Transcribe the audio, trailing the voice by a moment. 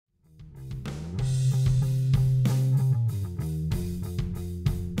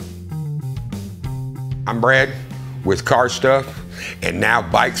I'm Brad with car stuff and now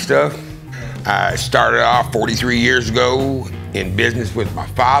bike stuff. I started off 43 years ago in business with my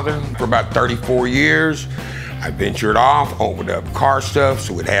father for about 34 years. I ventured off, opened up car stuff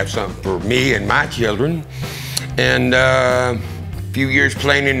so we'd have something for me and my children. And a few years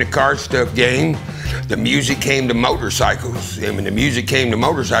playing in the car stuff game, the music came to motorcycles. And when the music came to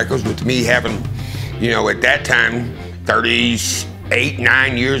motorcycles, with me having, at that time, 38,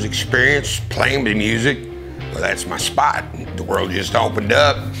 9 years experience playing the music, well, that's my spot. The world just opened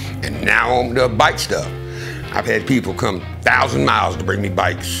up, and now I opened up bike stuff. I've had people come 1,000 miles to bring me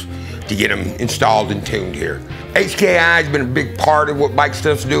bikes to get them installed and tuned here. HKI has been a big part of what bike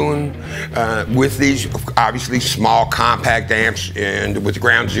stuff's doing with these, obviously, small compact amps and with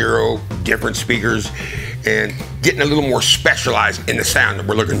Ground Zero, different speakers, and getting a little more specialized in the sound that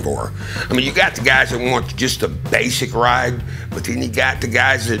we're looking for. I mean, you got the guys that want just a basic ride, but then you got the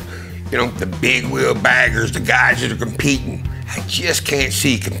guys that, the big wheel baggers, the guys that are competing. I just can't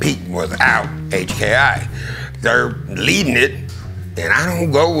see competing without HKI. They're leading it, and I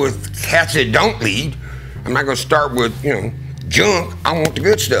don't go with cats that don't lead. I'm not gonna start with, junk. I want the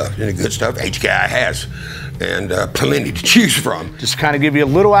good stuff, and the good stuff HKI has, and plenty to choose from. Just to kind of give you a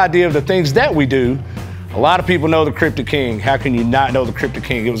little idea of the things that we do. A lot of people know the Cryptic King. How can you not know the Cryptic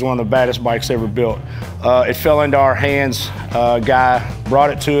King? It was one of the baddest bikes ever built. It fell into our hands. A guy brought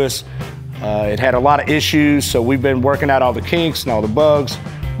it to us. It had a lot of issues, so we've been working out all the kinks and all the bugs.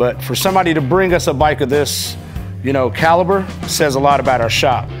 But for somebody to bring us a bike of this, caliber, says a lot about our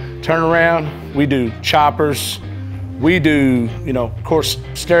shop. Turn around, we do choppers. We do, of course,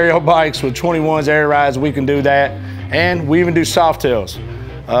 stereo bikes with 21s, air rides, we can do that. And we even do soft tails.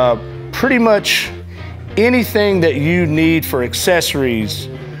 Pretty much anything that you need for accessories,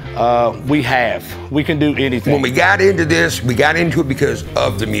 we have. We can do anything. When we got into this, we got into it because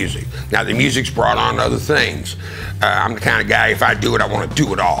of the music. Now the music's brought on other things. I'm the kind of guy, if I do it, I want to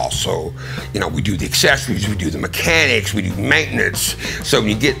do it all. So, we do the accessories, we do the mechanics, we do maintenance. So when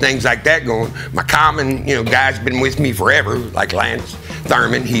you get things like that going, my common, guy's been with me forever, like Lance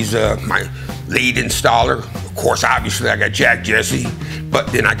Thurman. He's my lead installer. Of course, obviously, I got Jack Jesse, but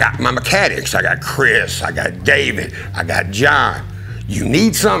then I got my mechanics. I got Chris, I got David, I got John. You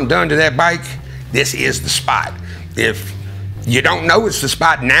need something done to that bike, this is the spot. If you don't know it's the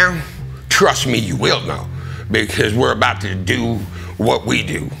spot now, trust me, you will know, because we're about to do what we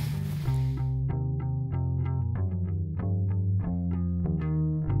do.